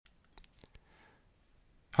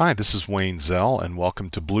Hi, this is Wayne Zell, and welcome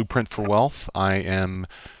to Blueprint for Wealth. I am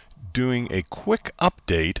doing a quick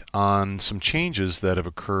update on some changes that have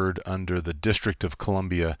occurred under the District of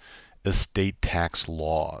Columbia estate tax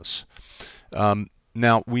laws.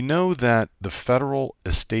 Now, we know that the federal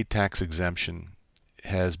estate tax exemption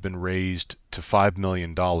has been raised to $5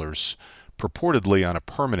 million purportedly on a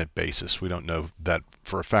permanent basis. We don't know that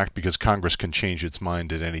for a fact because Congress can change its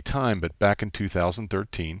mind at any time, but back in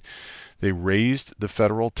 2013, they raised the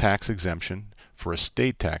federal tax exemption for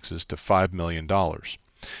estate taxes to $5 million.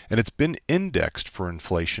 And it's been indexed for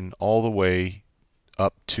inflation all the way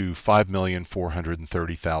up to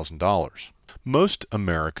 $5,430,000. Most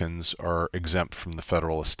Americans are exempt from the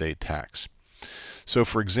federal estate tax. So,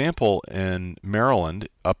 for example, in Maryland,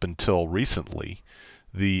 up until recently,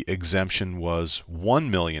 the exemption was $1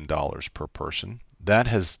 million per person. That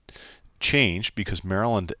has changed because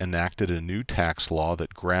Maryland enacted a new tax law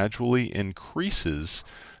that gradually increases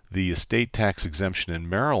the estate tax exemption in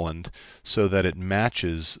Maryland so that it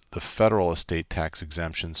matches the federal estate tax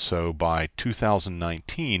exemption. So by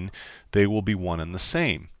 2019, they will be one and the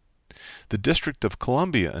same. The District of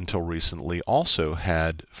Columbia until recently also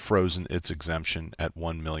had frozen its exemption at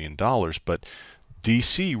 $1 million, but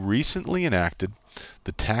D.C. recently enacted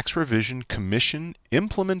the Tax Revision Commission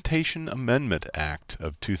Implementation Amendment Act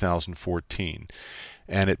of 2014,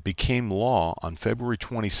 and it became law on February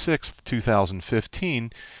 26,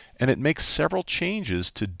 2015, and it makes several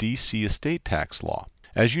changes to D.C. estate tax law.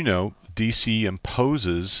 As you know, D.C.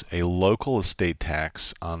 imposes a local estate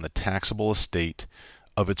tax on the taxable estate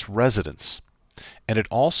of its residents, and it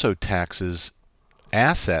also taxes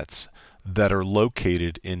assets that are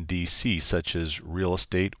located in D.C., such as real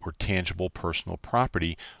estate or tangible personal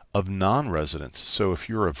property of non-residents. So if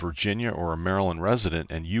you're a Virginia or a Maryland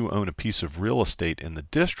resident and you own a piece of real estate in the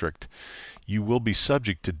district, you will be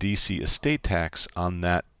subject to D.C. estate tax on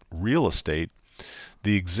that real estate.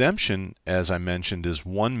 The exemption, as I mentioned, is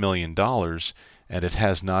 $1 million, and it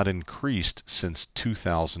has not increased since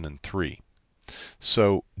 2003.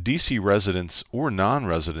 So D.C. residents or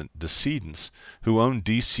non-resident decedents who own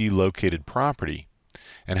D.C. located property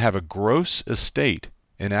and have a gross estate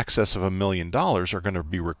in excess of $1 million are going to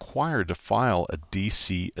be required to file a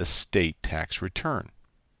D.C. estate tax return.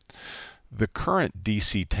 The current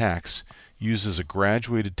D.C. tax uses a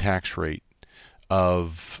graduated tax rate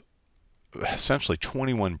of essentially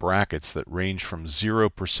 21 brackets that range from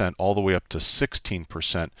 0% all the way up to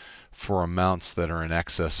 16% for amounts that are in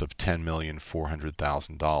excess of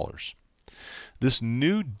 $10,400,000. This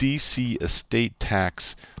new D.C. estate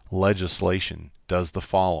tax legislation does the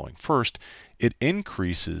following. First, it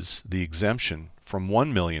increases the exemption from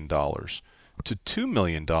 $1 million to $2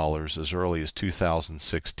 million as early as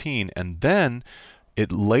 2016, and then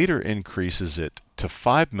it later increases it to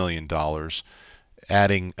 $5 million,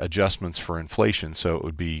 adding adjustments for inflation, so it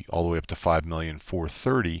would be all the way up to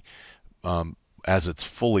 $5,430,000 as it's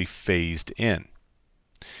fully phased in.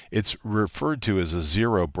 It's referred to as a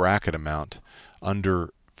zero bracket amount.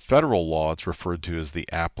 Under federal law, it's referred to as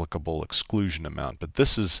the applicable exclusion amount, but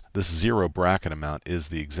this zero bracket amount is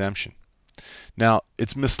the exemption. Now,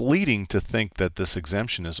 it's misleading to think that this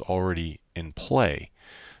exemption is already in play.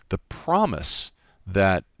 The promise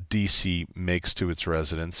that D.C. makes to its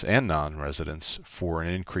residents and non-residents for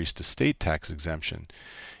an increased estate tax exemption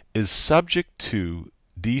is subject to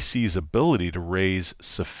D.C.'s ability to raise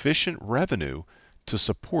sufficient revenue to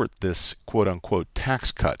support this quote-unquote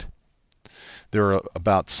tax cut. There are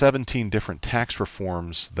about 17 different tax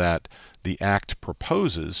reforms that the Act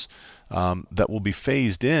proposes that will be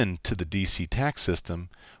phased in to the D.C. tax system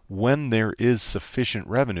when there is sufficient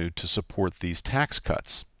revenue to support these tax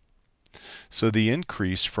cuts. So the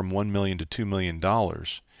increase from $1 million to $2 million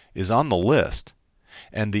is on the list,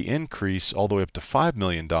 and the increase all the way up to $5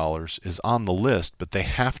 million is on the list, but they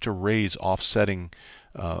have to raise offsetting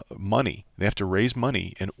money. They have to raise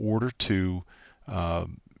money in order to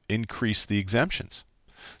increase the exemptions.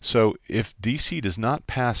 So if D.C. does not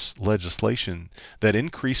pass legislation that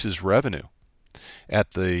increases revenue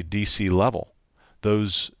at the D.C. level,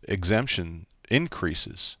 those exemption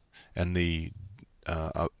increases and the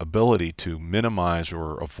ability to minimize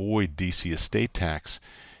or avoid D.C. estate tax,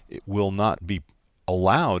 it will not be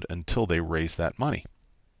allowed until they raise that money.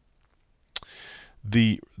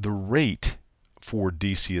 The rate for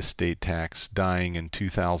D.C. estate tax dying in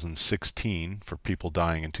 2016, for people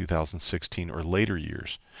dying in 2016 or later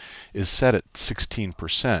years, is set at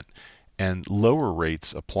 16%, and lower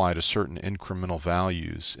rates apply to certain incremental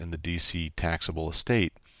values in the D.C. taxable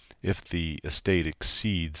estate if the estate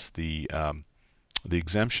exceeds the the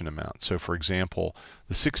exemption amount. So for example,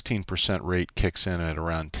 the 16% rate kicks in at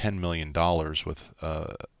around $10 million with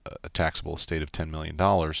a taxable estate of $10 million.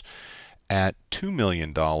 At $2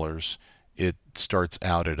 million, it starts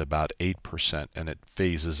out at about 8% and it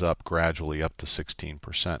phases up gradually up to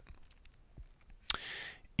 16%.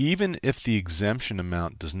 Even if the exemption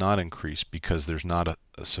amount does not increase because there's not a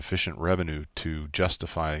sufficient revenue to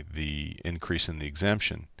justify the increase in the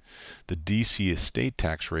exemption, the DC estate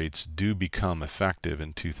tax rates do become effective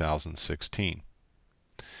in 2016.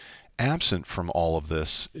 Absent from all of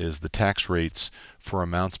this is the tax rates for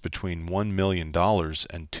amounts between $1 million and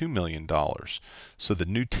 $2 million. So the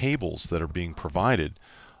new tables that are being provided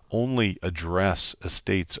only address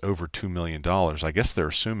estates over $2 million. I guess they're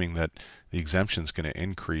assuming that the exemption is going to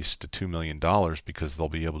increase to $2 million because they'll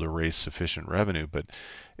be able to raise sufficient revenue, but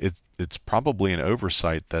it's probably an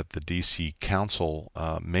oversight that the DC Council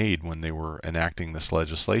made when they were enacting this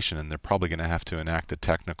legislation, and they're probably going to have to enact a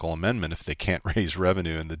technical amendment if they can't raise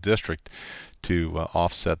revenue in the district to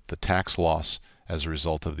offset the tax loss as a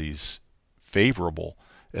result of these favorable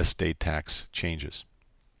estate tax changes.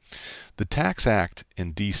 The Tax Act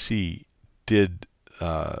in DC did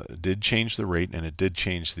change the rate and it did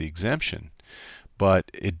change the exemption,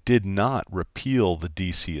 but it did not repeal the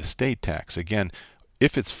DC estate tax. Again,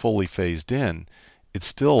 if it's fully phased in, it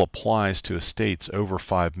still applies to estates over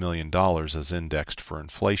 $5 million as indexed for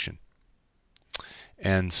inflation.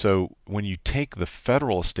 And so when you take the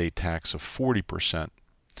federal estate tax of 40%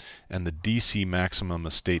 and the DC maximum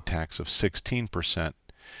estate tax of 16%,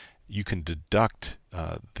 you can deduct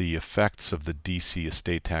the effects of the DC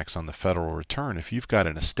estate tax on the federal return. If you've got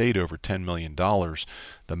an estate over $10 million,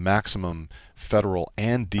 the maximum federal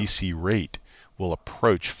and DC rate will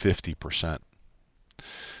approach 50%.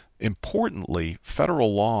 Importantly,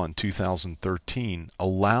 federal law in 2013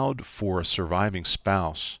 allowed for a surviving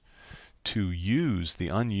spouse to use the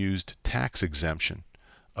unused tax exemption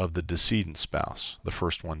of the decedent spouse, the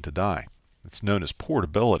first one to die. It's known as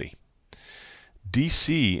portability.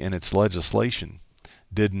 DC in its legislation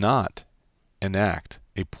did not enact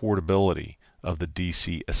a portability of the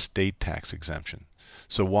DC estate tax exemption.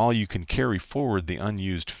 So while you can carry forward the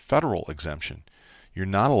unused federal exemption, you're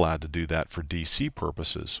not allowed to do that for DC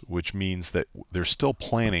purposes, which means that there's still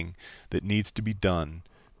planning that needs to be done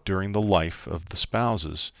during the life of the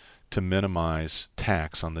spouses to minimize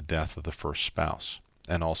tax on the death of the first spouse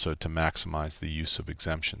and also to maximize the use of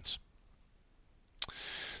exemptions.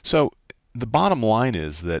 So the bottom line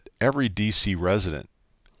is that every DC resident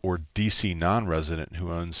or DC non-resident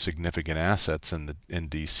who owns significant assets in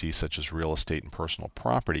DC, such as real estate and personal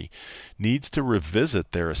property, needs to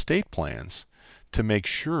revisit their estate plans to make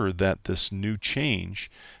sure that this new change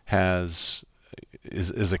is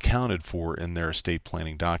accounted for in their estate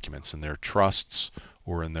planning documents, in their trusts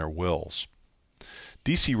or in their wills.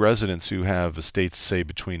 DC residents who have estates, say,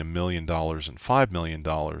 between $1 million and $5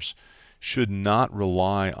 million should not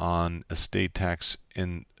rely on estate tax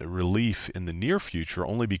in relief in the near future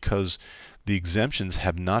only because the exemptions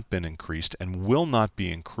have not been increased and will not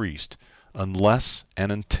be increased unless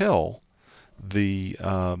and until the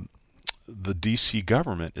DC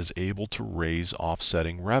government is able to raise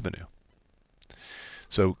offsetting revenue.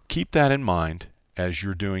 So keep that in mind as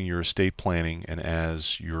you're doing your estate planning and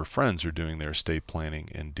as your friends are doing their estate planning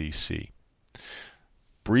in DC.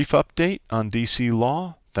 Brief update on DC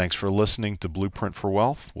law. Thanks for listening to Blueprint for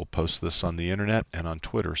Wealth. We'll post this on the internet and on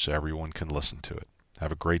Twitter so everyone can listen to it.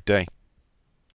 Have a great day.